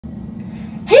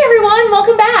everyone,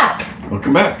 welcome back.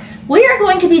 Welcome back. We are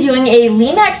going to be doing a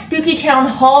Lemax Spooky Town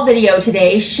haul video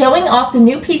today, showing off the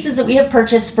new pieces that we have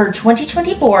purchased for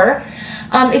 2024.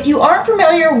 If you aren't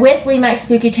familiar with Lemax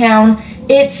Spooky Town,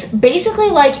 it's basically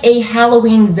like a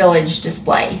Halloween village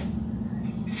display.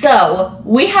 So,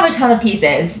 we have a ton of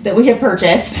pieces that we have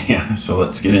purchased. Yeah, so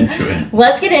let's get into it.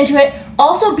 Let's get into it.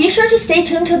 Also, be sure to stay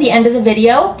tuned till the end of the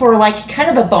video for like kind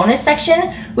of a bonus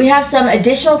section. We have some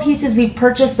additional pieces we've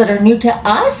purchased that are new to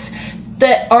us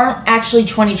that aren't actually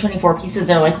 2024 pieces,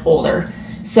 they're like older.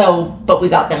 So, but we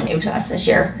got them new to us this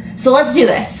year. So let's do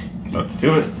this. Let's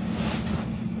do it.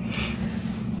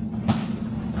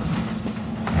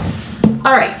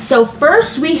 All right, so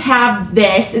first we have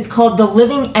this. It's called the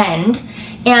Living End,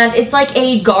 and it's like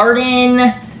a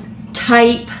garden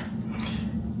type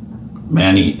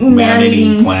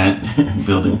man-eating plant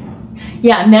building.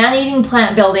 Yeah, man-eating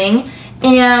plant building.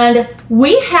 And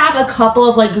we have a couple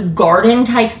of like garden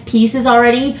type pieces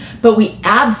already, but we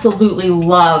absolutely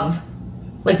love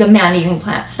like the man-eating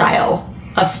plant style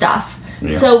of stuff.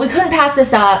 Yeah. So we couldn't pass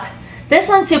this up. This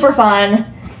one's super fun.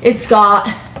 It's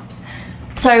got,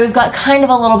 sorry, we've got kind of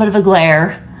a little bit of a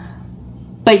glare,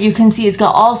 but you can see it's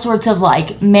got all sorts of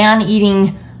like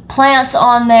man-eating plants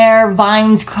on there,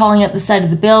 vines crawling up the side of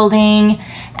the building.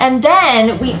 And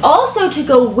then we also, to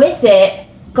go with it,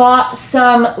 got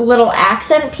some little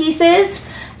accent pieces.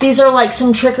 These are like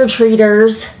some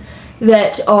trick-or-treaters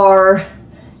that are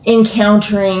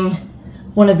encountering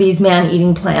one of these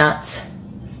man-eating plants.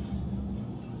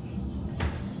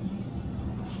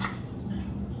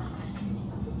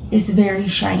 It's very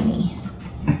shiny.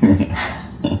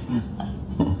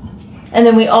 And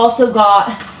then we also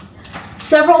got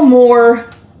several more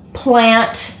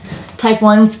plant type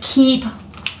ones. Keep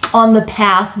on the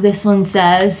path, this one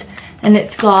says. And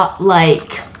it's got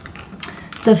like,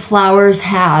 the flowers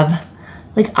have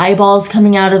like eyeballs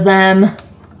coming out of them.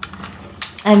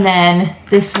 And then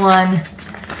this one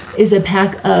is a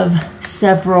pack of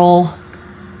several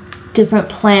different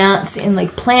plants in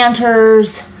like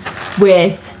planters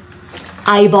with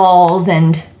eyeballs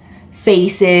and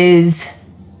faces.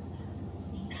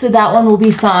 So that one will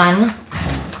be fun.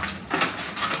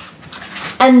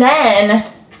 And then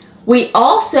we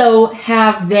also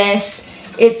have this.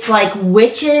 It's like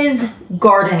witches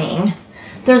gardening.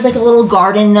 There's like a little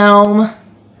garden gnome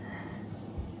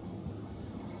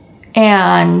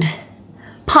and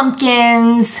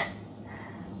pumpkins.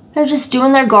 They're just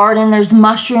doing their garden. There's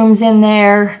mushrooms in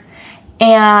there.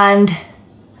 And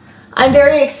I'm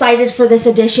very excited for this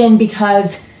edition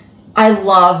because I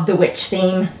love the witch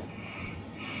theme.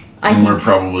 And we're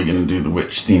probably going to do the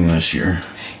witch theme this year.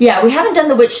 Yeah, we haven't done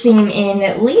the witch theme in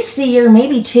at least a year,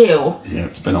 maybe two. Yeah,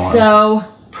 it's been a while. So,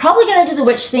 probably going to do the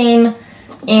witch theme,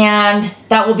 and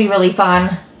that will be really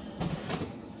fun.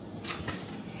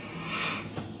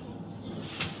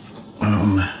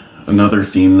 Another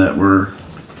theme that we're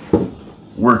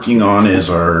working on is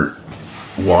our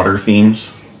water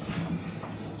themes.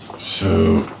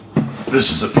 So,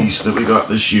 this is a piece that we got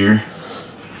this year.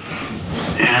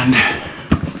 And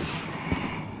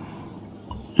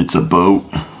it's a boat,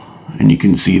 and you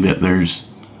can see that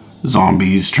there's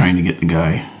zombies trying to get the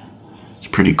guy. It's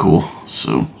pretty cool.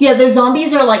 So yeah, the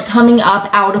zombies are like coming up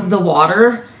out of the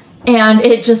water, and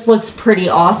it just looks pretty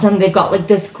awesome. They've got like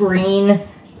this green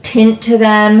tint to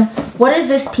them. What is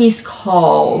this piece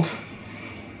called?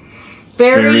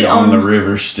 Fairy on the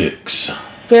River Styx.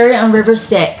 Fairy on River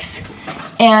Styx.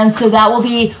 And so that will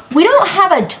be, we don't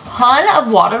have a ton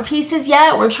of water pieces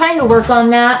yet. We're trying to work on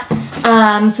that.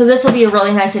 So this will be a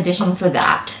really nice addition for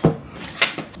that.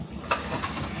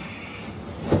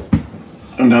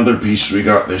 Another piece we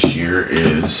got this year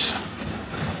is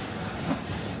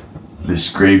this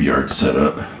graveyard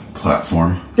setup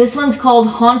platform. This one's called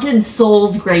Haunted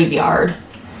Souls Graveyard.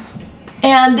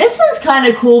 And this one's kind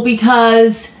of cool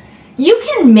because you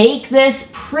can make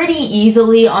this pretty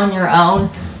easily on your own.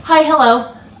 Hi,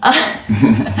 hello.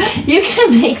 You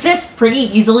can make this pretty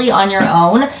easily on your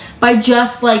own by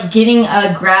just like getting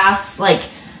a grass, like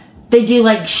they do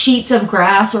like sheets of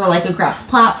grass or like a grass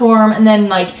platform, and then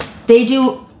like they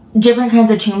do different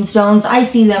kinds of tombstones. I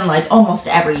see them like almost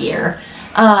every year.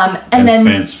 And then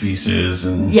fence pieces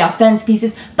and yeah, fence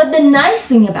pieces. But the nice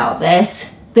thing about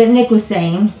this that Nick was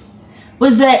saying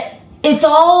was that it's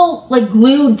all like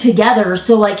glued together,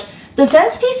 so like the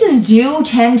fence pieces do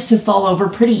tend to fall over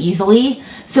pretty easily.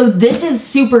 So this is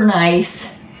super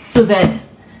nice so that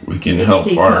we can help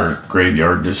our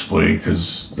graveyard display,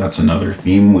 because that's another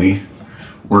theme we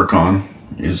work on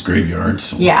is graveyards.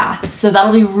 So. Yeah, so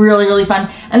that'll be really, really fun.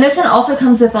 And this one also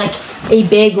comes with like a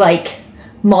big like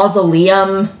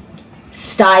mausoleum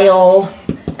style,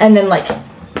 and then like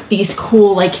these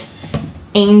cool like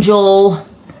angel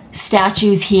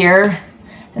statues here,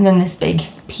 and then this big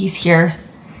piece here.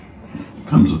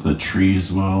 Comes with a tree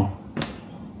as well.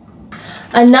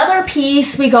 Another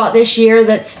piece we got this year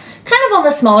that's kind of on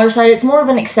the smaller side. It's more of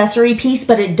an accessory piece,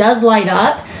 but it does light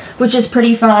up, which is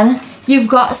pretty fun. You've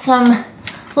got some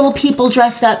little people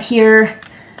dressed up here,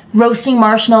 roasting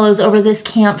marshmallows over this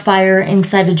campfire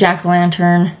inside a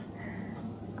jack-o'-lantern.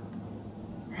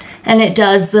 And it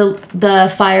does,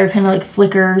 the fire kind of like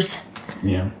flickers.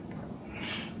 Yeah.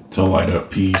 It's a light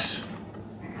up piece.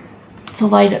 It's a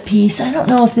light up piece. I don't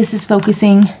know if this is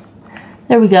focusing.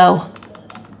 There we go.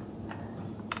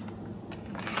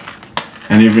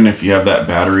 And even if you have that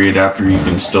battery adapter, you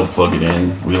can still plug it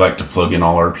in. We like to plug in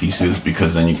all our pieces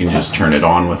because then you can just turn it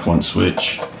on with one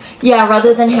switch. Yeah,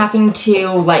 rather than having to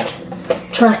like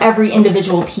turn every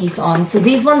individual piece on. So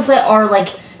these ones that are like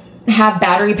have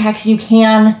battery packs, you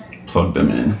can plug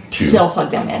them in too. Still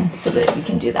plug them in so that you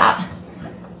can do that.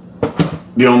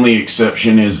 The only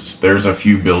exception is there's a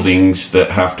few buildings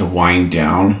that have to wind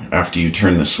down after you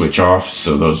turn the switch off.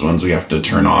 So those ones we have to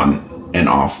turn on and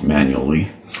off manually.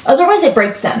 Otherwise it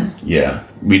breaks them. Yeah,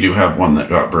 we do have one that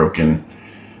got broken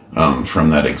for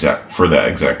that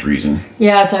exact reason.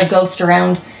 Yeah, it's a ghost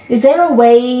around. Is there a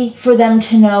way for them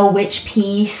to know which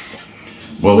piece?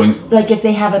 Well, like if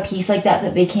they have a piece like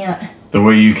that they can't. The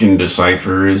way you can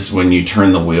decipher is when you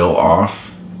turn the wheel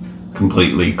off,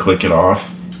 completely click it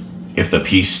off. If the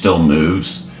piece still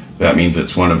moves, that means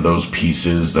it's one of those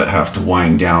pieces that have to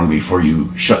wind down before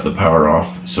you shut the power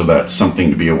off. So that's something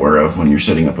to be aware of when you're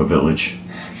setting up a village.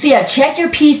 So yeah, check your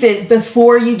pieces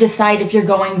before you decide if you're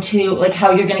going to, like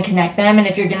how you're going to connect them and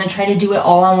if you're going to try to do it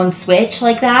all on one switch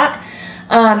like that.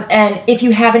 And if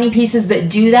you have any pieces that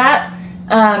do that,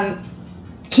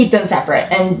 keep them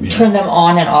separate and turn them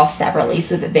on and off separately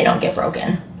so that they don't get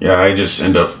broken. Yeah, I just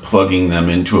end up plugging them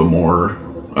into a more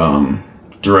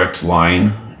direct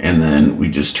line, and then we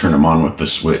just turn them on with the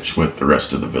switch with the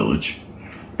rest of the village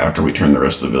after we turn the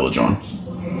rest of the village on.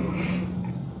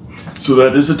 So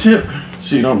that is a tip,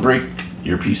 so you don't break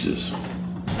your pieces.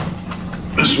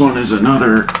 This one is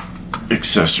another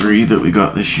accessory that we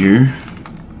got this year.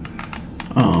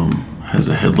 Has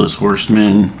a headless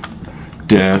horseman,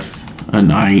 death, a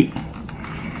knight,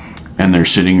 and they're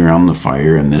sitting around the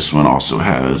fire, and this one also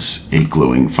has a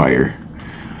glowing fire.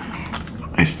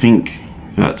 I think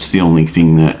that's the only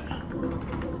thing that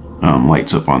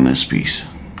lights up on this piece.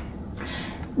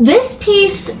 This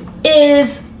piece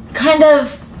is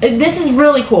this is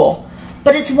really cool,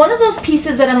 but it's one of those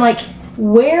pieces that I'm like,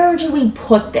 where do we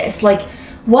put this? Like,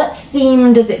 what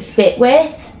theme does it fit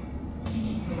with?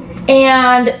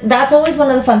 And that's always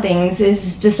one of the fun things,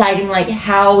 is deciding like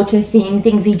how to theme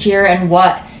things each year and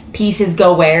what pieces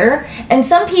go where. And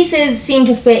some pieces seem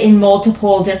to fit in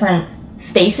multiple different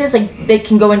spaces, like they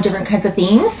can go in different kinds of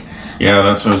themes. Yeah,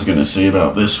 that's what I was going to say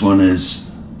about this one,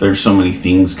 is there's so many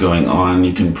things going on,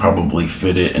 you can probably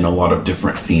fit it in a lot of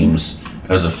different themes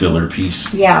as a filler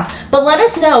piece. Yeah, but let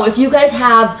us know if you guys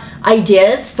have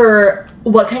ideas for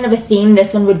what kind of a theme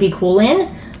this one would be cool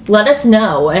in. Let us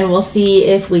know and we'll see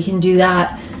if we can do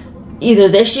that either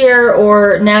this year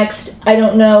or next. I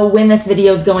don't know when this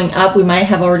video is going up. We might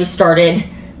have already started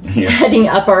setting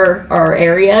up our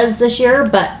areas this year,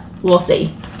 but we'll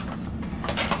see.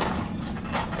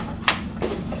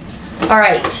 All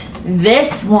right,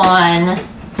 this one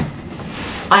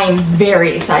I'm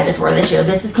very excited for this year.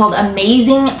 This is called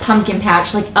Amazing Pumpkin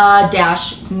Patch, like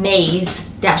a-maze-ing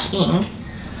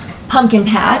pumpkin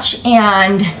patch,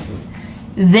 and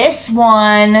this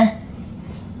one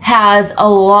has a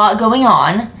lot going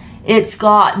on. It's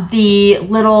got the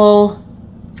little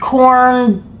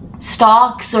corn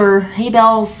stalks or hay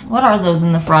bales. What are those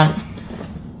in the front?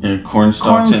 Yeah, corn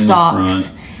stalks in the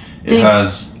front. It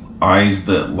has eyes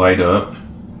that light up,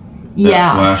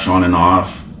 that flash on and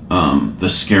off. The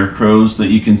scarecrows that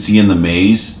you can see in the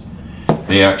maze,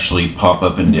 they actually pop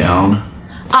up and down.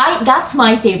 That's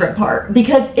my favorite part,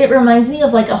 because it reminds me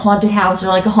of like a haunted house or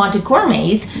like a haunted corn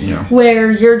maze,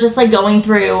 where you're just like going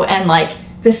through and like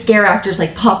the scare actor's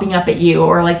like popping up at you,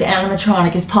 or like the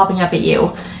animatronic is popping up at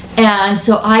you. And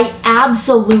so I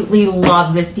absolutely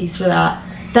love this piece for that.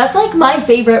 That's like my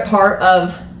favorite part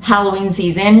of Halloween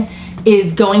season,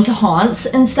 is going to haunts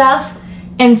and stuff.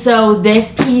 And so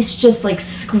this piece just like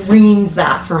screams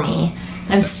that for me.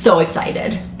 I'm so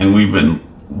excited. And we've been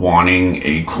wanting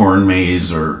a corn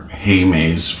maze or hay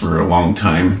maze for a long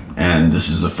time, and this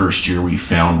is the first year we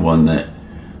found one that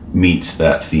meets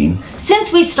that theme.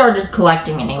 Since we started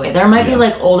collecting anyway. There might be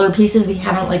like older pieces, we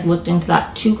haven't like looked into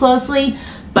that too closely,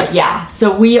 but yeah,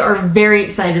 so we are very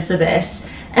excited for this.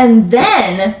 And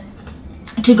then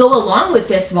to go along with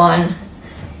this one,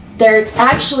 they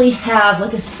actually have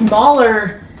like a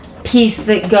smaller piece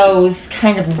that goes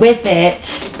kind of with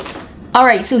it. All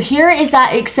right, so here is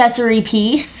that accessory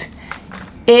piece.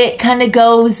 It kind of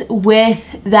goes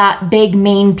with that big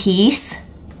main piece.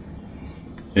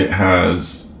 It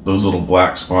has those little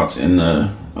black spots in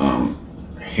the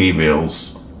hay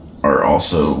bales are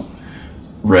also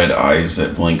red eyes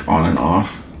that blink on and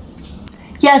off.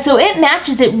 Yeah, so it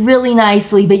matches it really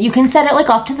nicely, but you can set it like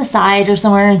off to the side or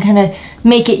somewhere and kind of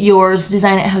make it yours,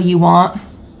 design it how you want.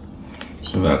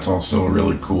 So that's also a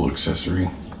really cool accessory.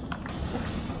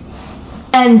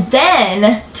 And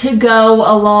then to go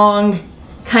along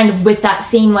kind of with that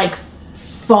same like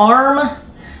farm,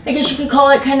 I guess you could call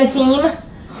it, kind of theme,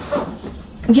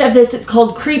 you have this, it's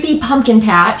called Creepy Pumpkin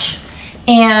Patch.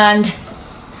 And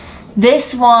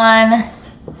this one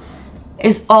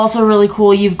is also really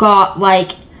cool. You've got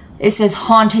like, it says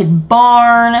Haunted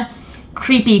Barn,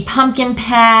 Creepy Pumpkin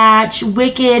Patch,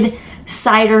 Wicked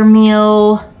Cider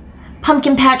Meal,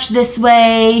 Pumpkin Patch This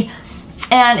Way.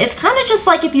 And it's kind of just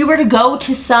like if you were to go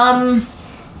to some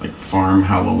like farm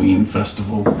Halloween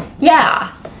festival.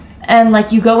 Yeah. And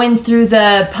like you go in through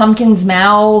the pumpkin's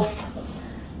mouth.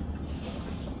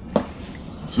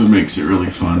 So it makes it really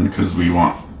fun because we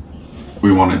want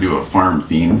to do a farm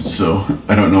theme. So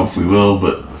I don't know if we will,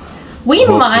 but we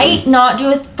hopefully might not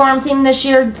do a farm theme this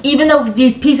year, even though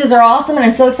these pieces are awesome and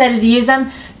I'm so excited to use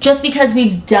them, just because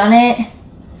we've done it.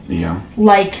 Yeah.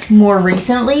 Like more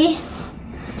recently.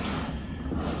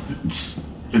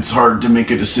 It's hard to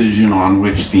make a decision on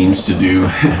which themes to do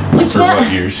for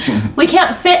what years. We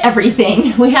can't fit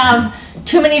everything. We have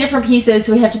too many different pieces,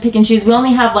 so we have to pick and choose. We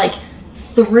only have like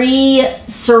 3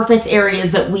 surface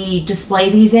areas that we display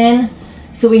these in,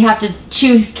 so we have to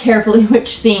choose carefully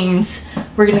which themes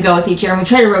we're going to go with each year, and we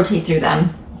try to rotate through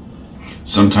them.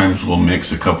 Sometimes we'll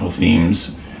mix a couple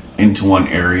themes into one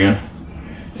area.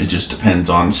 It just depends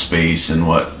on space and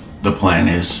what the plan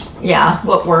is. Yeah,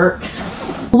 what works.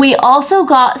 We also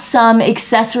got some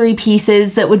accessory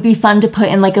pieces that would be fun to put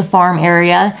in like a farm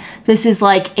area. This is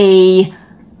like a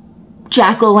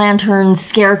jack-o'-lantern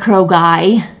scarecrow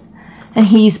guy, and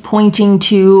he's pointing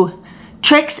to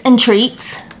tricks and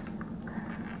treats.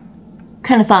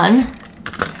 Kind of fun.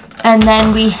 And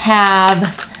then we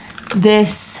have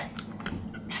this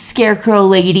scarecrow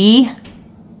lady.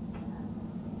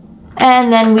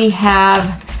 And then we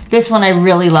have this one I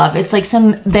really love. It's like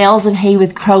some bales of hay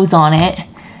with crows on it.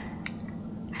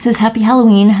 It says Happy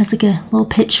Halloween, has like a little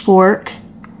pitchfork.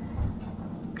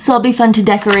 So it'll be fun to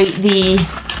decorate the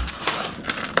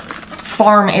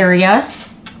farm area.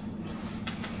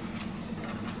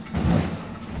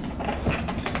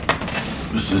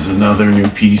 This is another new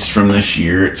piece from this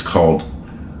year. It's called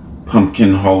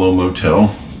Pumpkin Hollow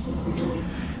Motel.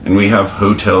 And we have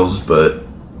hotels, but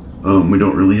we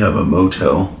don't really have a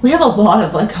motel. We have a lot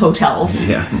of like hotels.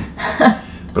 Yeah.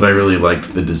 But I really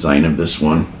liked the design of this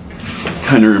one.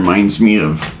 Kind of reminds me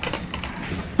of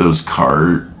those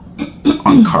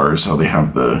cars, how they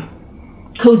have the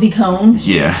cozy cone.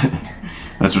 Yeah.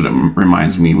 That's what it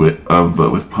reminds me of,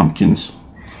 but with pumpkins.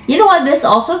 You know what? This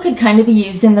also could kind of be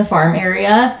used in the farm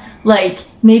area. Like,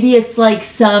 maybe it's like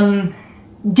some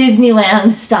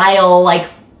Disneyland style, like,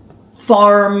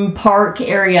 farm park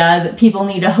area that people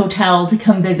need a hotel to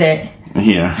come visit.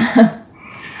 Yeah.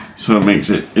 So it makes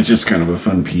it's just kind of a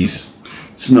fun piece.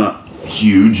 It's not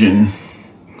huge, and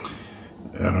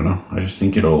I don't know. I just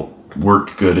think it'll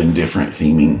work good in different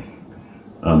theming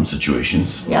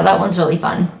situations. Yeah, that one's really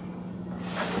fun.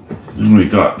 Then we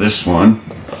got this one.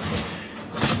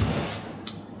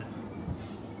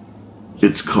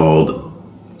 It's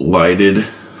called Lighted,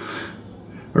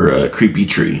 or a Creepy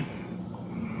Tree.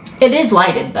 It is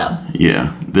lighted though.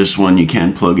 Yeah, this one you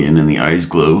can plug in and the eyes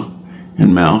glow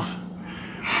and mouth.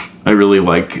 I really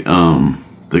like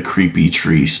the creepy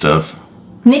tree stuff.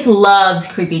 Nick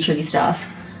loves creepy tree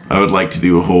stuff. I would like to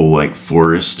do a whole like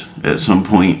forest at some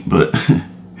point, but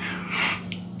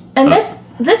and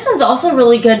this one's also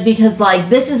really good because like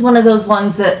this is one of those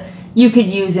ones that you could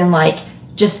use in like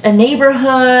just a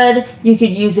neighborhood, you could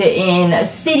use it in a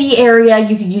city area,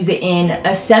 you could use it in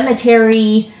a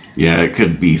cemetery. Yeah, it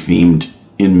could be themed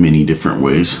in many different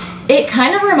ways. It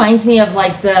kind of reminds me of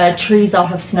like the trees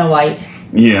off of Snow White.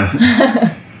 Yeah.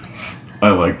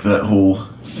 I like that whole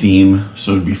theme,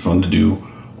 so it'd be fun to do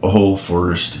a whole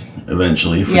forest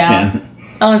eventually if we can.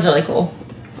 That one's really cool.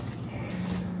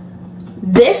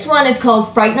 This one is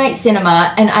called Fright Night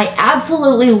Cinema, and I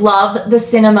absolutely love the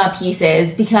cinema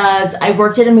pieces because I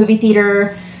worked at a movie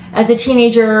theater as a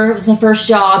teenager. It was my first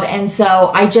job, and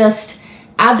so I just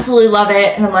absolutely love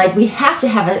it. And I'm like, we have to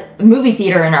have a movie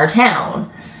theater in our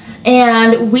town.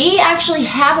 And we actually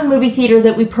have a movie theater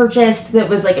that we purchased that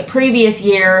was like a previous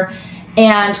year.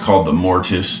 And it's called the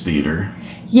Mortis Theater.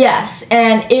 Yes,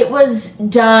 and it was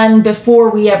done before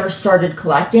we ever started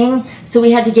collecting, so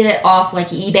we had to get it off like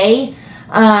eBay.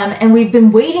 And we've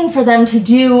been waiting for them to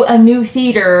do a new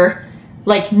theater,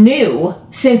 like new,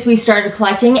 since we started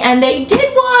collecting, and they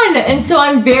did one! And so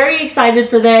I'm very excited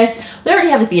for this. We already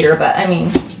have a theater, but I mean,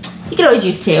 you could always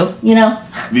use two, you know?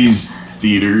 These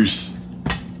theaters,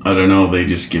 I don't know, they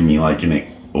just give me like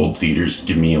old theaters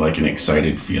give me like an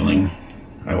excited feeling.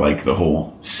 I like the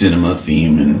whole cinema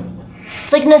theme, and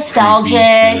it's like nostalgic,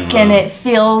 and it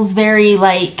feels very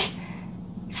like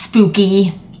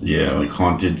spooky. Yeah, like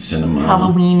haunted cinema.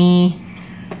 Halloween-y.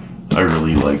 I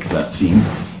really like that theme.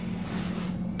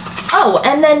 Oh,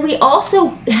 and then we also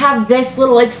have this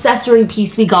little accessory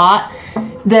piece we got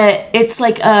that it's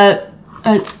like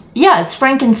yeah, it's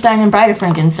Frankenstein and Bride of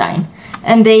Frankenstein.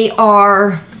 And they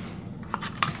are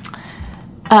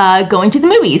going to the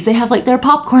movies. They have like their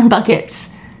popcorn buckets.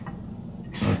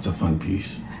 That's a fun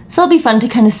piece. So it'll be fun to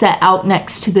kind of set out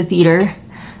next to the theater.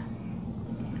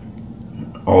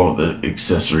 All of the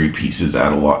accessory pieces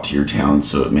add a lot to your town,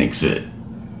 so it makes it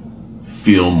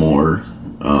feel more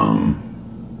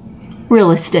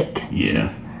realistic.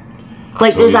 Yeah.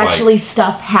 Like so there's actually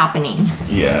stuff happening.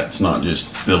 Yeah, it's not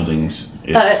just buildings.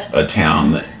 It's a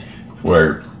town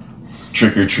where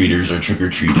trick-or-treaters are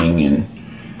trick-or-treating and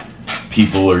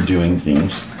people are doing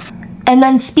things. And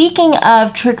then speaking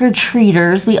of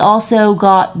trick-or-treaters, we also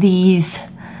got these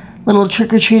little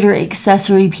trick-or-treater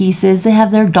accessory pieces. They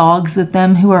have their dogs with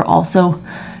them who are also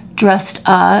dressed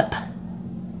up.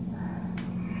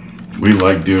 We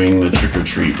like doing the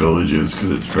trick-or-treat villages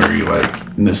because it's very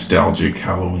like nostalgic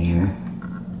Halloween.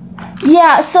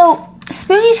 Yeah, so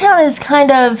Spooky Town is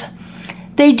kind of,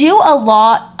 they do a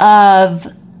lot of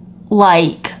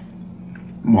like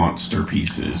monster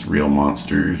pieces, real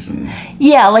monsters, and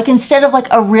yeah, like instead of like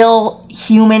a real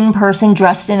human person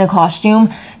dressed in a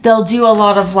costume, they'll do a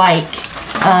lot of like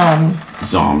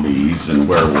zombies and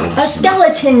werewolves. A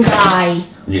skeleton guy.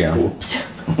 Yeah. Oops.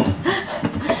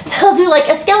 They'll do like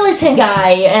a skeleton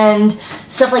guy and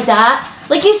stuff like that.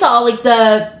 Like you saw like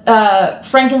the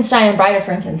Frankenstein and Bride of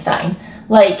Frankenstein.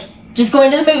 Like just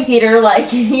going to the movie theater,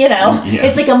 like, you know, yeah.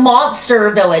 It's like a monster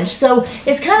village. So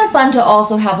it's kind of fun to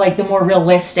also have like the more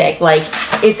realistic, like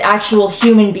it's actual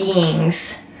human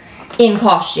beings in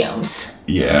costumes.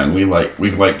 Yeah, and we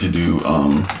like to do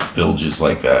villages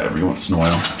like that every once in a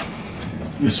while.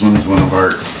 This one's one of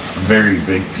our very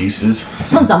big pieces.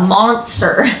 This one's a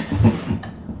monster.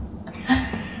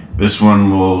 This one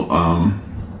will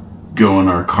go in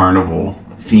our carnival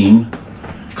theme.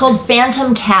 It's called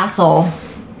Phantom Castle.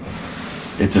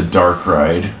 It's a dark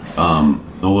ride.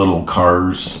 The little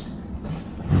cars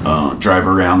drive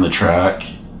around the track,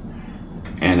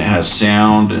 and it has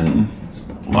sound and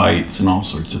lights and all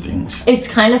sorts of things. It's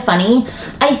kind of funny.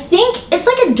 I think it's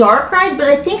like a dark ride, but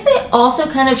I think they also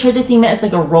kind of tried to theme it as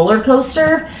like a roller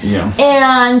coaster. Yeah.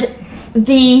 And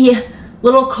the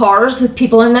little cars with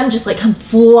people in them just like come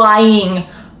flying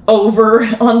over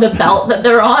on the belt that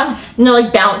they're on, and they're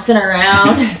like bouncing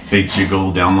around. They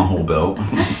jiggle down the whole belt.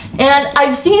 And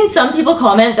I've seen some people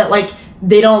comment that like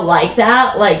they don't like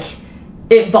that, like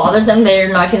it bothers them,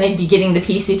 they're not going to be getting the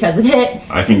piece because of it.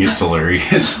 I think it's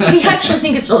hilarious. We actually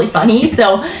think it's really funny,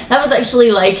 so that was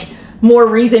actually like more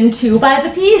reason to buy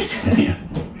the piece. Yeah.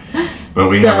 But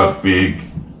we have a big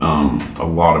a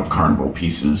lot of carnival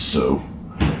pieces, so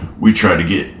we try to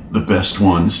get the best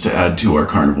ones to add to our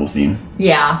carnival theme.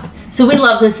 Yeah. So we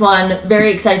love this one.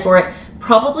 Very excited for it.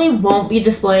 Probably won't be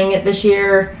displaying it this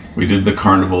year. We did the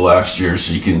carnival last year,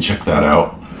 so you can check that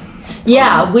out.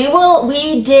 Yeah, we will.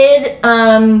 We did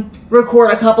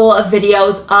record a couple of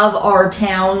videos of our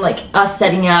town, like us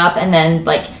setting up, and then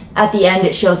like at the end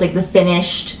it shows like the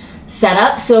finished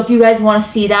setup. So if you guys want to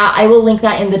see that, I will link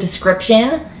that in the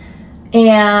description.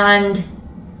 And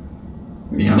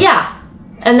yeah.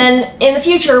 And then in the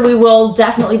future, we will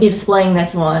definitely be displaying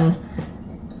this one.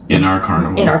 In our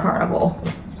carnival. In our carnival.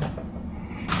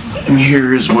 And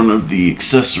here is one of the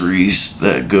accessories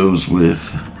that goes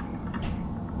with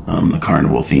the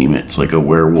carnival theme. It's like a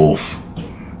werewolf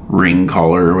ring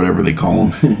collar or whatever they call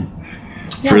them.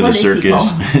 For the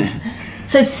circus.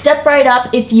 So step right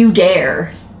up if you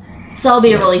dare. So that'll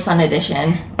be a really fun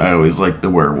addition. I always like the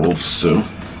werewolves, so.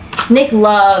 Nick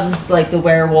loves like the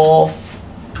werewolf,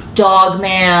 dog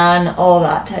man, all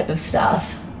that type of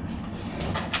stuff.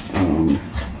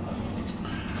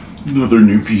 Another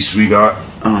new piece we got,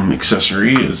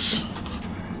 accessory, is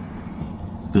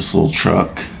this little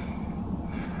truck.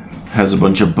 Has a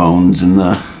bunch of bones in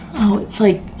the Oh, it's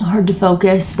like hard to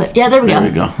focus, but yeah, there we go. There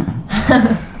we go.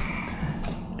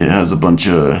 It has a bunch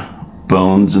of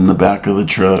bones in the back of the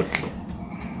truck.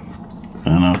 I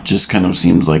don't know, it just kind of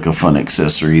seems like a fun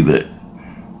accessory that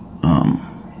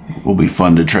will be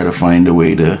fun to try to find a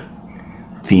way to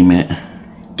theme it.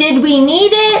 Did we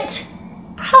need it?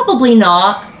 Probably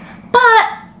not,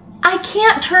 but I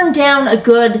can't turn down a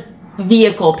good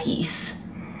vehicle piece.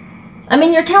 I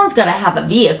mean, your town's got to have a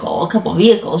vehicle, a couple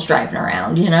vehicles driving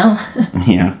around, you know?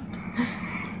 Yeah.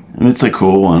 And it's a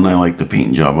cool one. I like the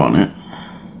paint job on it.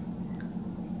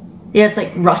 Yeah, it's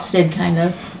like rusted, kind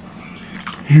of.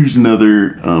 Here's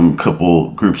another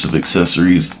couple groups of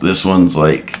accessories. This one's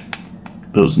like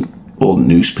those old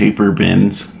newspaper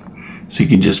bins. So you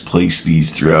can just place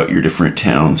these throughout your different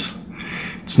towns.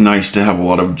 It's nice to have a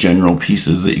lot of general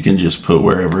pieces that you can just put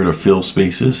wherever to fill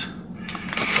spaces.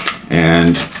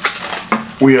 And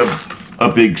we have a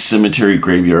big cemetery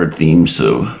graveyard theme,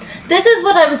 so... This is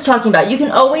what I was talking about. You can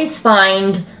always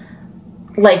find,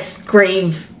 like,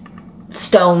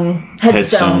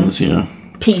 headstones, yeah,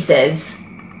 pieces.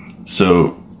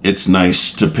 So it's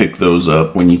nice to pick those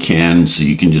up when you can, so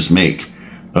you can just make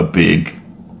a big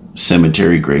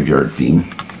cemetery graveyard theme.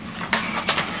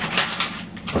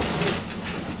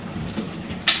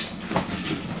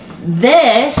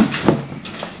 This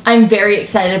I'm very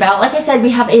excited about. Like I said, we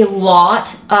have a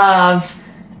lot of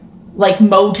like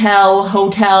motel,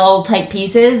 hotel type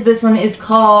pieces. This one is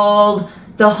called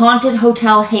the Haunted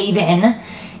Hotel Haven.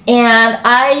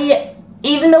 And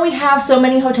even though we have so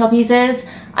many hotel pieces,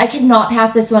 I could not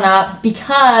pass this one up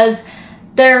because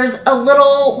there's a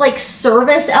little like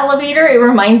service elevator. It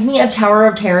reminds me of Tower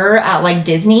of Terror at like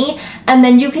Disney. And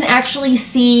then you can actually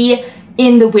see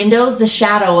in the windows the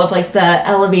shadow of like the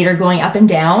elevator going up and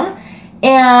down.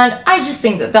 And I just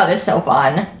think that that is so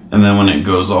fun. And then when it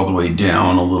goes all the way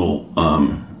down, a little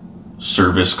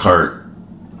service cart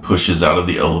pushes out of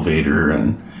the elevator,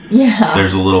 and yeah,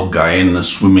 there's a little guy in the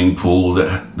swimming pool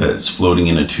that's floating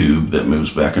in a tube that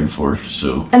moves back and forth.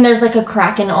 So, and there's like a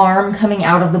Kraken arm coming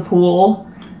out of the pool.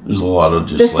 There's a lot of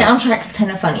just the soundtrack's kind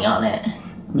of funny on it.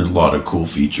 There's a lot of cool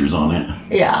features on it.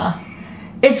 Yeah.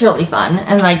 It's really fun.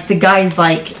 And like the guy's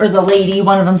like, or the lady,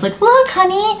 one of them's like, look,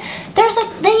 honey, there's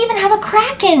like, they even have a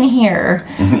Kraken here.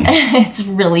 It's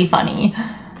really funny.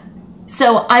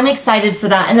 So I'm excited for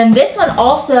that. And then this one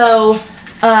also,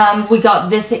 we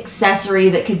got this accessory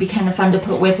that could be kind of fun to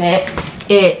put with it.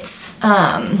 It's,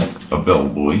 a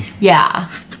bellboy. Yeah.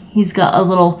 He's got a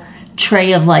little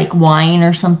tray of like wine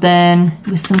or something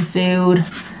with some food.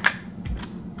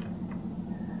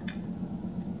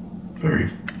 Very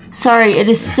Sorry, it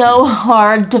is so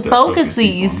hard to focus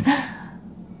these,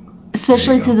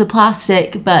 especially to the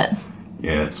plastic, but...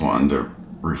 Yeah, it's wanting to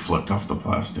reflect off the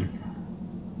plastic.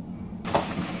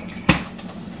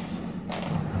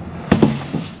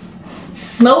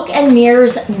 Smoke and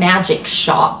Mirrors Magic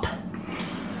Shop.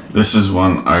 This is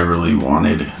one I really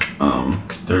wanted.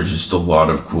 There's just a lot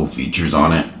of cool features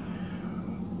on it.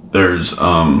 There's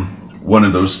one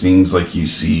of those things like you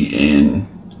see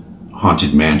in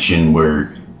Haunted Mansion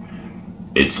where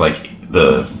it's like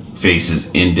the face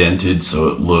is indented so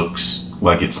it looks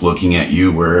like it's looking at you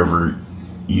wherever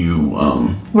you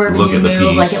look at the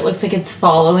piece. Like it looks like it's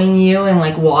following you and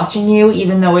like watching you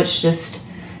even though it's just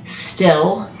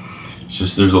still. It's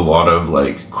just there's a lot of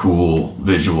like cool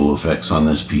visual effects on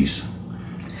this piece.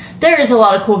 There is a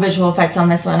lot of cool visual effects on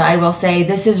this one, I will say.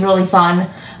 This is really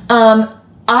fun.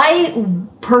 I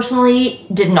personally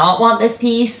did not want this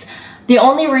piece. The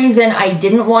only reason I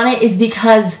didn't want it is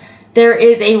because there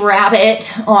is a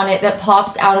rabbit on it that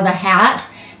pops out of the hat,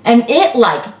 and it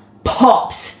like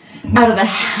pops out of the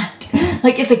hat.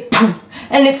 Like it's like poof,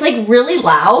 and it's like really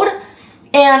loud.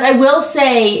 And I will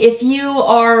say, if you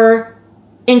are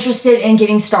interested in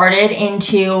getting started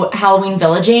into Halloween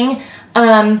villaging,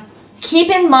 keep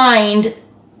in mind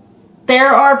there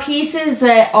are pieces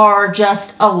that are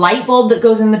just a light bulb that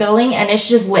goes in the building and it's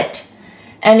just lit.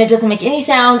 And it doesn't make any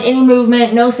sound, any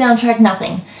movement, no soundtrack,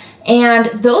 nothing. And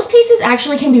those pieces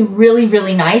actually can be really,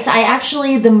 really nice.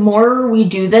 The more we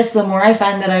do this, the more I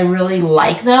find that I really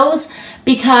like those,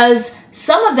 because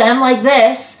some of them, like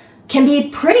this, can be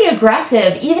pretty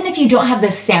aggressive, even if you don't have the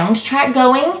soundtrack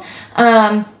going.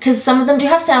 Because some of them do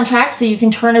have soundtracks, so you can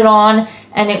turn it on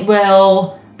and it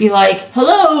will be like,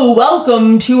 hello,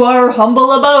 welcome to our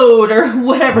humble abode, or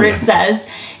whatever it says.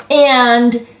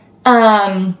 And,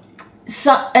 and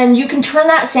you can turn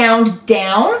that sound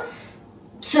down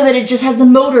so that it just has the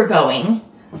motor going.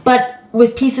 But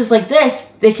with pieces like this,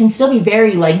 they can still be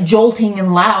very like jolting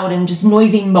and loud and just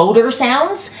noisy motor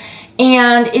sounds.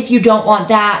 And if you don't want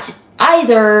that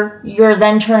either, you're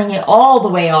then turning it all the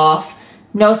way off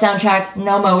no soundtrack,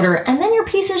 no motor, and then your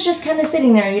piece is just kind of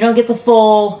sitting there and you don't get the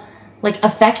full like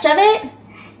effect of it.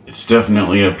 It's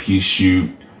definitely a piece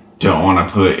you don't want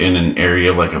to put in an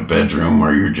area like a bedroom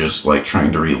where you're just like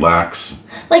trying to relax.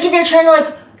 Like if you're trying to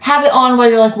like have it on while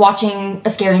you're like watching a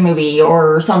scary movie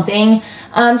or something.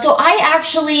 So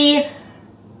I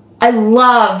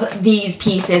love these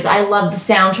pieces. I love the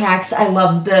soundtracks. I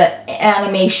love the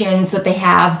animations that they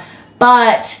have,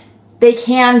 but they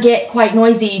can get quite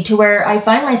noisy to where I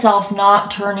find myself not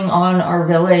turning on our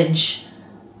village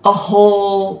a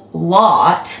whole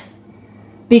lot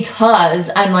because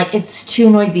I'm like, it's too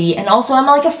noisy. And also I'm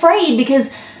like afraid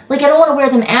because like I don't want to wear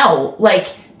them out.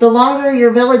 Like the longer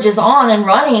your village is on and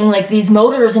running, like these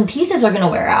motors and pieces are going to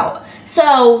wear out.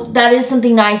 So that is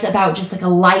something nice about just like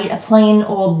a plain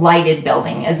old lighted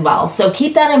building as well. So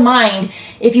keep that in mind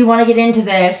if you want to get into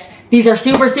this. These are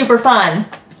super, super fun,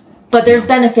 but there's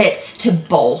benefits to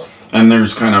both. And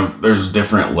there's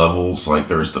different levels. Like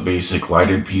there's the basic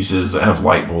lighted pieces that have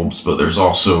light bulbs, but there's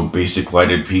also basic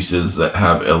lighted pieces that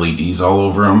have LEDs all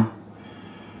over them.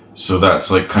 So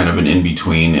that's like kind of an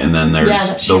in-between. And then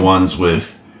there's the ones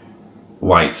with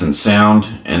lights and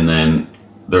sound, and then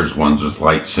there's ones with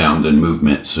light, sound, and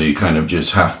movement. So you kind of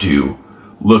just have to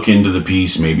look into the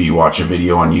piece, maybe watch a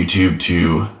video on YouTube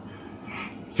to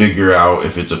figure out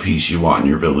if it's a piece you want in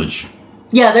your village.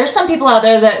 Yeah, there's some people out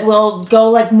there that will go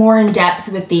like more in depth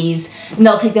with these, and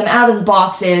they'll take them out of the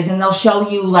boxes and they'll show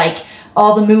you like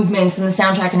all the movements and the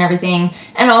soundtrack and everything.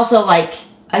 And also like,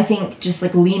 I think just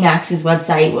like Lemax's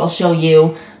website will show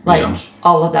you like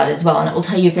all of that as well. And it will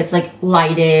tell you if it's like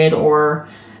lighted or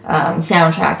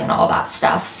soundtrack and all that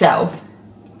stuff. So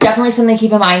definitely something to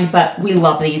keep in mind, but we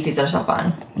love these. These are so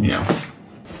fun. Yeah.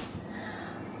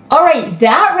 All right,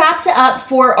 that wraps it up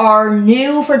for our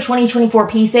new for 2024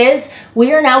 pieces.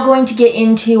 We are now going to get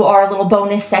into our little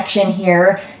bonus section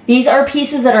here. These are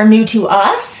pieces that are new to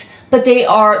us, but they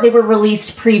were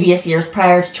released previous years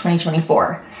prior to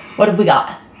 2024. What have we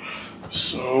got?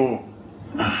 So,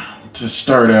 to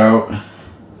start out,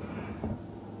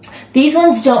 these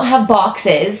ones don't have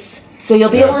boxes, so you'll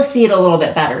be able to see it a little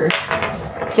bit better.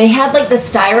 They had like the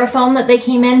styrofoam that they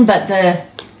came in, but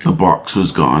the box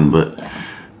was gone, but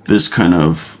this kind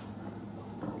of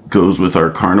goes with our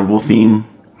carnival theme.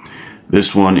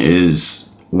 This one is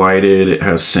lighted, it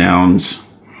has sounds,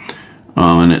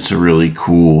 and it's a really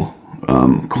cool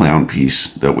clown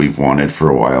piece that we've wanted for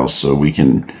a while, so we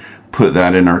can put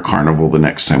that in our carnival the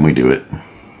next time we do it.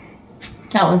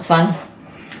 That one's fun.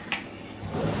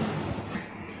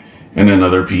 And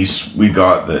another piece we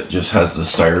got that just has the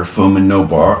styrofoam and no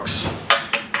box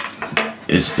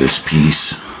is this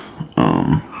piece.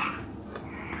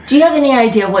 Do you have any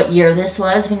idea what year this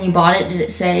was when you bought it? Did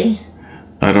it say?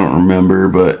 I don't remember,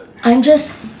 but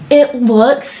it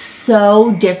looks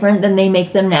so different than they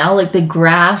make them now. Like the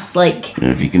grass, like...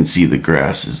 And if you can see, the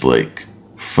grass is like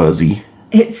fuzzy.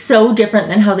 It's so different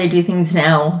than how they do things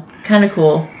now. Kind of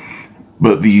cool.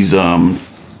 But these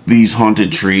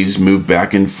haunted trees move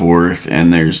back and forth,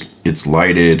 and it's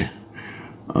lighted.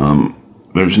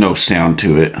 There's no sound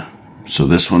to it. So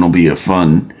this one will be a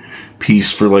fun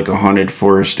piece for like a haunted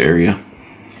forest area.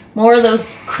 More of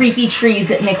those creepy trees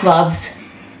that Nick loves.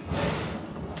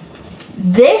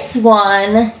 This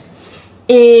one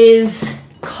is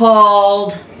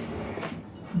called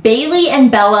Bailey and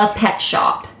Bella Pet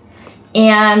Shop.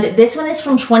 And this one is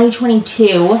from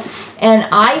 2022. And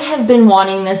I have been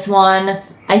wanting this one,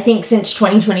 I think, since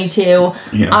 2022.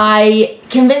 Yeah. I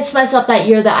convinced myself that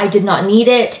year that I did not need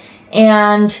it.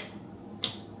 And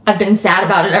I've been sad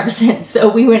about it ever since, so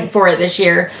we went for it this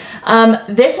year.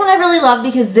 This one I really love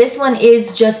because this one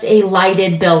is just a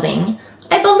lighted building.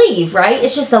 I believe, right?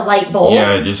 It's just a light bulb.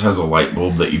 Yeah, it just has a light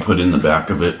bulb that you put in the back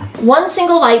of it. One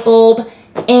single light bulb,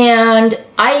 and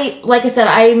like I said,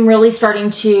 I'm really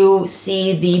starting to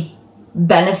see the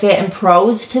benefit and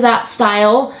pros to that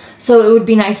style, so it would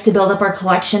be nice to build up our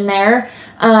collection there.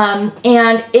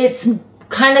 And it's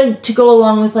kind of to go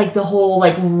along with like the whole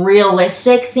like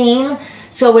realistic theme.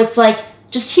 So it's like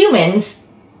just humans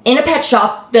in a pet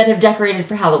shop that have decorated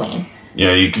for Halloween.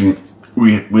 Yeah, you can.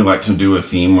 We like to do a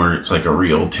theme where it's like a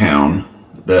real town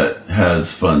that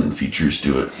has fun features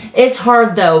to it. It's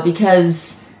hard though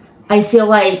because I feel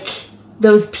like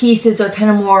those pieces are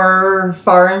kind of more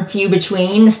far and few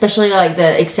between, especially like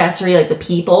the accessory, like the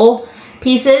people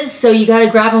pieces. So you got to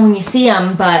grab them when you see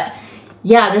them. But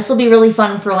yeah, this will be really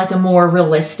fun for like a more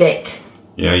realistic.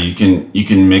 Yeah, you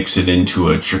can mix it into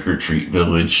a trick-or-treat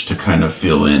village to kind of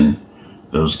fill in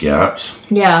those gaps.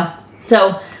 Yeah,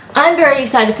 so I'm very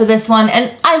excited for this one,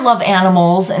 and I love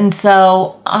animals, and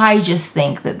so I just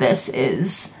think that this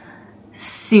is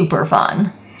super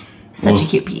fun. Such a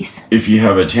cute piece. If you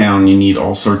have a town, you need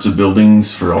all sorts of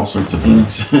buildings for all sorts of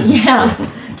things. Yeah. So.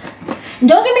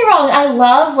 Don't get me wrong, I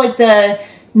love like the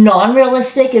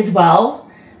non-realistic as well.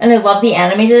 And I love the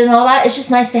animated and all that. It's just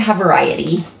nice to have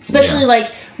variety. Especially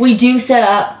like we do set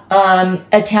up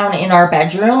a town in our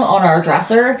bedroom on our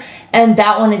dresser. And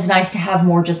that one is nice to have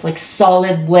more just like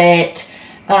solid lit,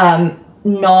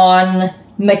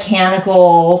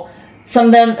 non-mechanical. Some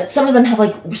of them have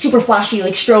like super flashy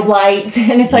like strobe lights.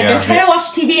 And it's like I'm trying to watch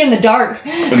TV in the dark.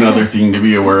 Another thing to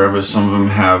be aware of is some of them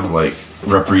have like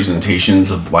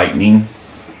representations of lightning.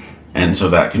 And so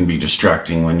that can be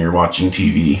distracting when you're watching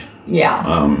TV. Yeah.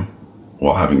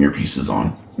 While having your pieces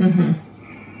on. Mm-hmm.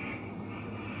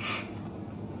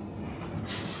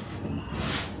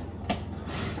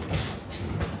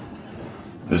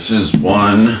 This is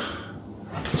one.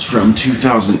 It's from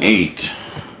 2008.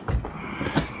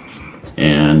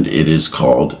 And it is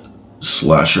called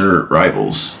Slasher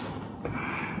Rivals.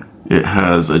 It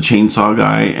has a chainsaw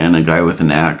guy and a guy with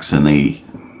an axe, and they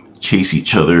chase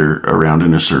each other around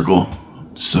in a circle.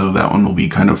 So that one will be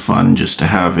kind of fun just to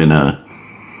have in a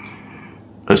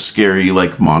scary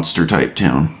like monster type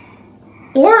town.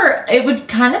 Or it would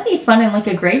kind of be fun in like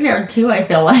a graveyard too, I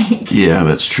feel like. Yeah,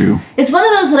 that's true. It's one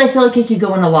of those that I feel like it could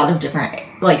go in a lot of different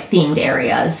like themed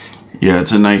areas. Yeah,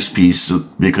 it's a nice piece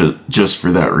because just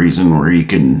for that reason where you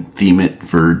can theme it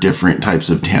for different types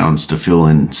of towns to fill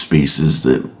in spaces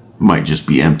that might just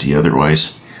be empty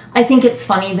otherwise. I think it's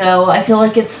funny though. I feel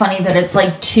like it's funny that it's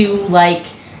like two like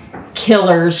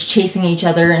killers chasing each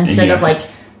other instead of like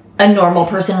a normal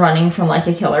person running from like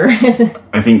a killer.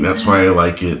 I think that's why I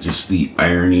like it, just the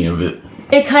irony of it.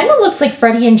 It kind of looks like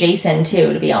Freddy and Jason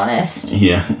too, to be honest.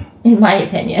 Yeah. In my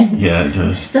opinion. Yeah, it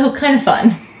does. So kind of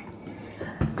fun.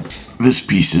 This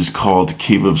piece is called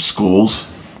Cave of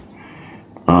Skulls.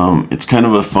 It's kind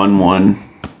of a fun one.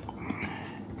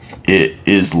 It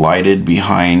is lighted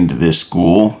behind this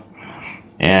ghoul.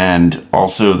 And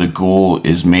also the ghoul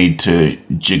is made to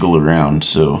jiggle around,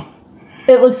 so...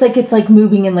 It looks like it's like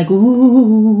moving and like,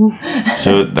 ooh.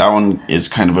 So that one is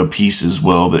kind of a piece as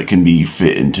well that can be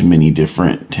fit into many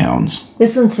different towns.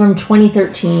 This one's from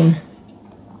 2013.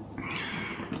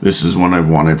 This is one I've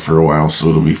wanted for a while, so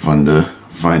it'll be fun to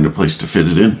find a place to fit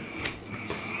it in.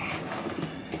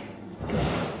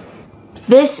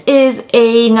 This is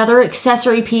another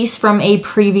accessory piece from a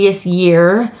previous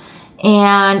year.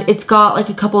 And it's got like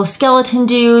a couple of skeleton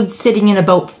dudes sitting in a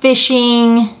boat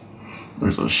fishing.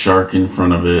 There's a shark in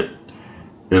front of it.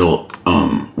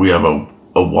 We have a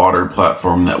water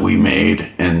platform that we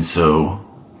made, and so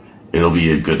it'll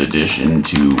be a good addition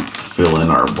to fill in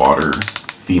our water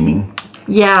theming.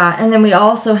 Yeah, and then we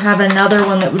also have another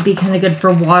one that would be kind of good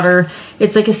for water.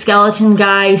 It's like a skeleton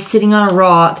guy sitting on a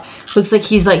rock. Looks like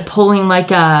he's like pulling like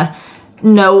a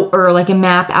note or like a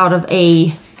map out of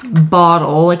a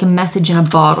bottle, like a message in a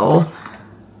bottle.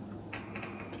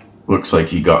 Looks like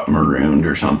he got marooned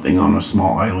or something on a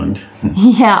small island.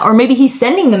 Yeah, or maybe he's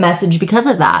sending the message because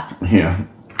of that. Yeah.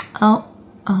 Oh.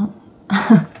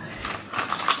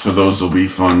 So those will be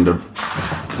fun to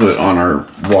put on our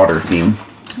water theme.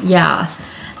 Yeah.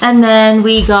 And then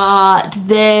we got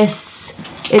this.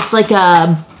 It's like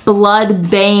a blood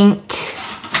bank.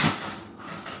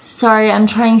 Sorry, I'm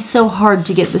trying so hard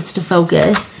to get this to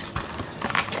focus.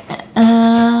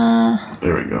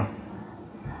 There we go.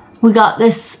 We got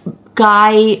this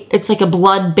guy. It's like a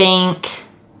blood bank.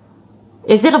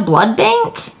 Is it a blood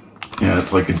bank? Yeah,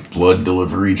 it's like a blood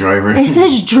delivery driver. It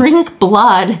says drink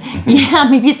blood. Yeah,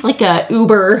 maybe it's like a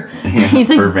Uber. Yeah, He's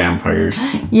like, for vampires.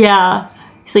 Yeah.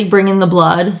 He's like bringing the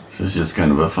blood. So it's just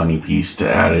kind of a funny piece to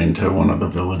add into one of the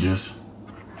villages.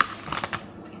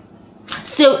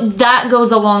 So that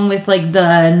goes along with like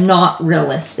the not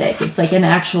realistic. It's like an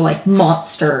actual like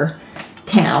monster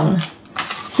town.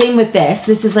 Same with this.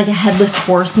 This is like a headless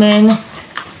horseman.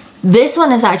 This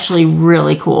one is actually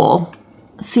really cool.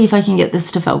 Let's see if I can get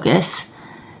this to focus.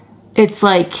 It's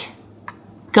like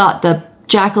got the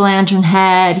jack-o'-lantern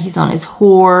head. He's on his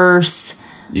horse.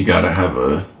 You gotta have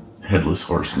a headless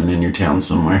horseman in your town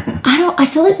somewhere. I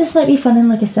feel like this might be fun in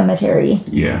like a cemetery.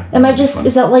 Yeah.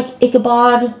 Is that like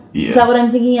Ichabod? Yeah. Is that what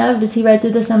I'm thinking of? Does he ride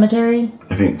through the cemetery?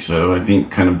 I think so. I think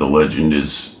kind of the legend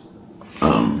is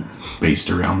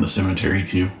based around the cemetery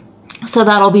too. So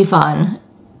that'll be fun.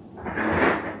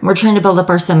 We're trying to build up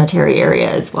our cemetery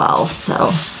area as well, so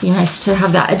it'd be nice to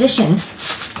have that addition.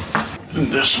 And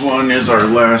this one is our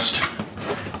last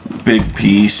big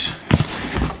piece.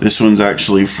 This one's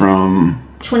actually from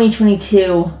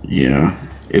 2022. Yeah.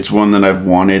 It's one that I've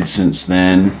wanted since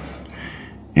then.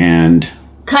 And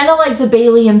kind of like the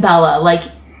Bailey and Bella. Like,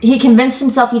 he convinced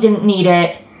himself he didn't need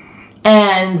it.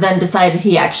 and then decided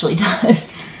he actually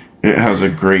does. It has a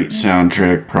great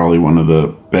soundtrack, probably one of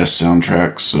the best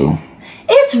soundtracks, so.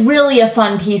 It's really a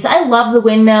fun piece. I love the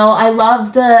windmill. I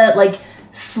love the, like,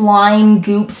 slime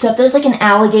goop stuff. There's, like, an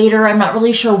alligator. I'm not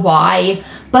really sure why,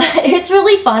 but it's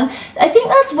really fun. I think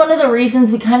that's one of the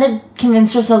reasons we kind of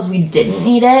convinced ourselves we didn't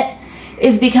need it,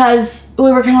 is because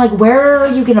we were kind of like, where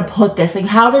are you going to put this? Like,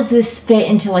 how does this fit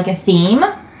into, like, a theme?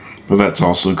 But that's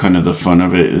also kind of the fun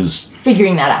of it, is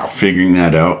figuring that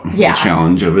out. Yeah. The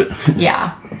challenge of it.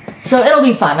 Yeah. So it'll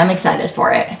be fun. I'm excited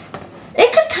for it.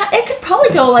 It could probably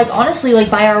go, like, honestly, like,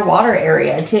 by our water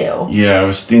area, too. Yeah, I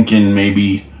was thinking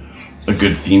maybe a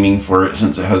good theming for it,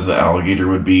 since it has the alligator,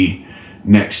 would be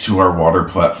next to our water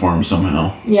platform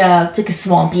somehow. Yeah, it's like a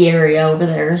swampy area over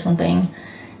there or something.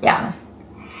 Yeah.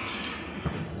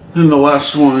 And the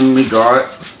last one we got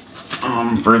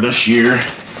for this year.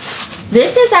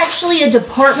 This is actually a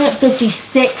Department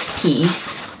 56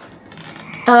 piece.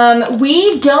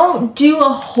 We don't do a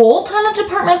whole ton of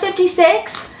Department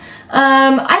 56.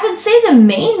 I would say the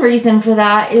main reason for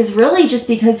that is really just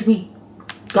because we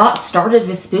got started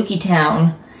with Spooky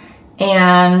Town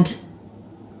and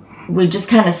we just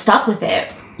kind of stuck with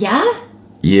it. Yeah?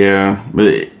 Yeah, but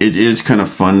it is kind of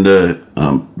fun to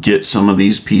get some of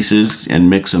these pieces and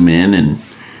mix them in, and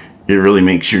it really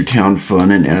makes your town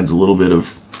fun and adds a little bit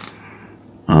of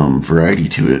variety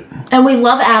to it. And we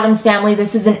love Addams Family.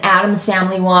 This is an Addams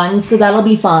Family one, so that'll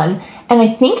be fun. And I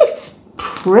think it's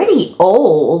pretty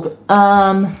old.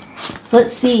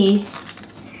 Let's see.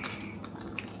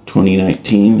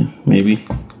 2019, maybe.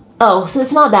 Oh, so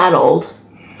it's not that old.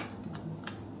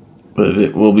 But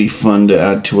it will be fun to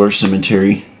add to our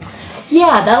cemetery.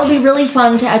 Yeah, that'll be really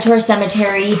fun to add to our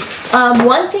cemetery.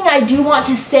 One thing I do want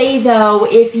to say, though,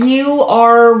 if you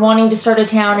are wanting to start a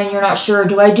town and you're not sure,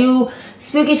 do I do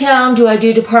Spooky Town? Do I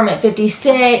do Department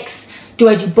 56? Do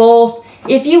I do both?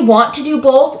 If you want to do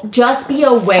both, just be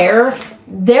aware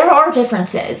there are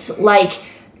differences. Like,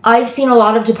 I've seen a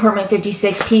lot of Department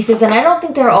 56 pieces, and I don't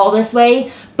think they're all this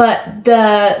way, but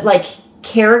the, like,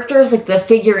 characters, like the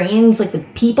figurines, like the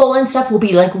people and stuff will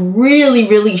be, like, really,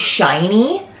 really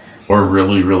shiny. Or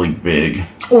really, really big.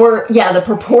 Or, yeah, the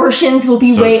proportions will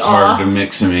be way off. So it's hard to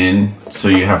mix them in, so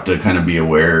you have to kind of be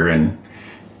aware and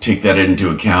take that into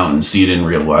account and see it in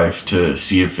real life to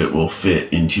see if it will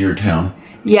fit into your town.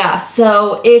 Yeah,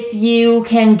 so if you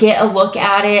can get a look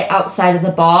at it outside of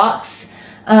the box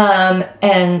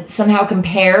and somehow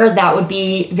compare, that would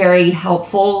be very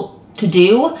helpful to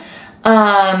do.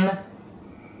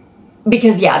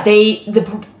 Because, yeah,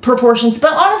 the proportions,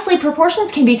 but honestly,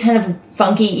 proportions can be kind of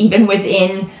funky even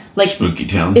within, like, Spooky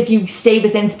Town. If you stay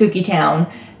within Spooky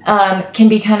Town, can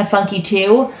be kind of funky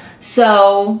too.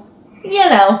 So, you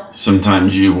know.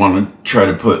 Sometimes you want to try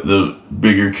to put the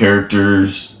bigger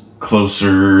characters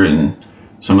closer and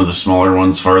some of the smaller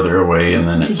ones farther away, and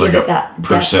then it's like a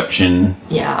perception,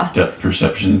 depth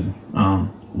perception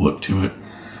look to it.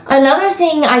 Another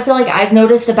thing I feel like I've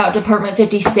noticed about Department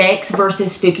 56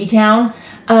 versus Spooky Town,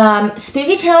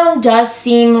 Spooky Town does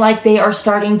seem like they are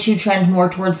starting to trend more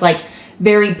towards, like,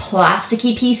 very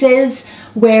plasticky pieces,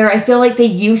 where I feel like they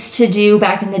used to do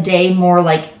back in the day more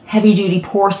like heavy-duty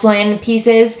porcelain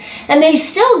pieces, and they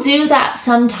still do that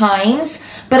sometimes,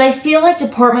 but I feel like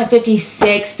Department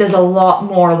 56 does a lot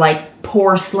more like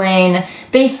porcelain.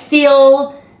 They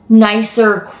feel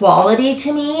nicer quality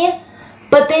to me.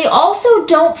 But they also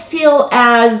don't feel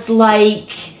as,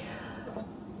 like,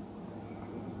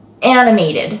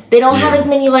 animated. They don't have as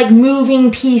many, like,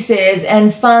 moving pieces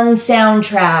and fun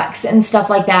soundtracks and stuff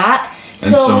like that.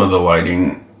 And some of the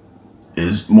lighting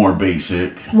is more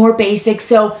basic. More basic.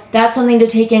 So that's something to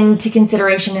take into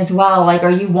consideration as well. Like,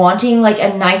 are you wanting, like,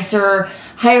 a nicer,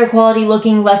 higher quality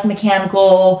looking, less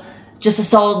mechanical, just a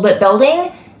solid lit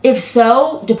building? If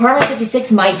so, Department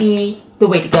 56 might be the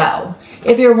way to go.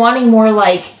 If you're wanting more,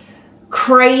 like,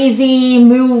 crazy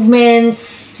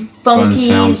movements, funky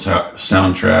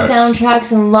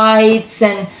soundtracks and lights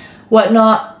and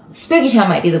whatnot, Spooky Town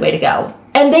might be the way to go.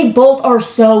 And they both are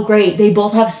so great. They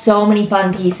both have so many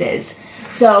fun pieces.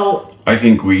 So I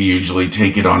think we usually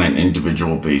take it on an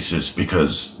individual basis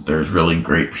because there's really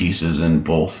great pieces in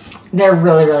both. There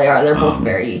really, really are. They're both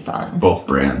very fun. Both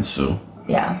brands, so.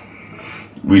 Yeah.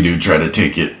 We do try to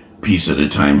take it piece at a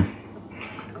time.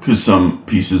 Because some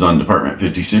pieces on Department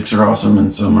 56 are awesome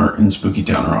and some are in Spooky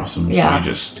Town are awesome. Yeah. So we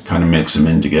just kind of mix them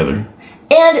in together.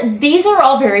 And these are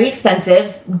all very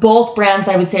expensive. Both brands,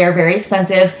 I would say, are very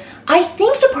expensive. I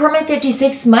think Department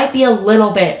 56 might be a little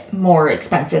bit more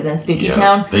expensive than Spooky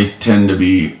Town. They tend to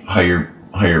be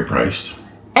higher priced.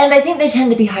 And I think they tend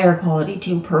to be higher quality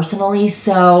too, personally.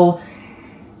 So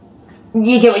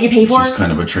you get what you pay for. It's just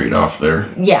kind of a trade-off there.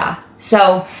 Yeah.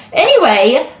 So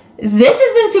anyway, this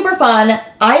has been super fun.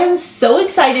 I am so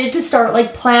excited to start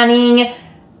like planning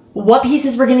what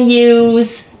pieces we're going to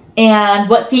use and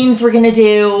what themes we're going to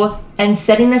do and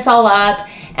setting this all up.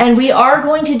 And we are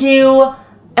going to do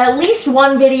at least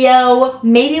one video.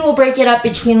 Maybe we'll break it up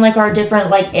between like our different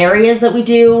like areas that we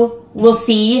do. We'll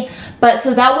see. But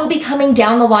so that will be coming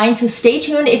down the line. So stay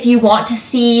tuned if you want to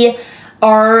see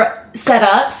our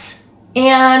setups.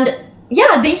 And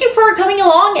yeah, thank you for coming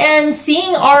along and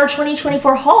seeing our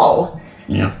 2024 haul.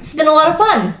 Yeah. It's been a lot of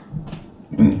fun.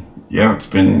 Yeah, it's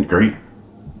been great.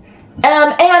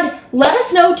 And let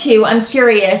us know too, I'm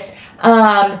curious,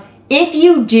 if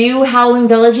you do Halloween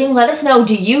villaging, let us know,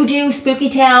 do you do Spooky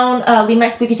Town,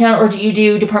 Lemax Spooky Town, or do you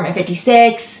do Department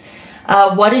 56?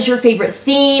 What is your favorite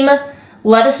theme?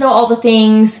 Let us know all the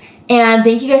things, and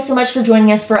thank you guys so much for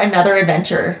joining us for another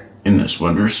adventure in this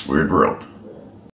wondrous weird world.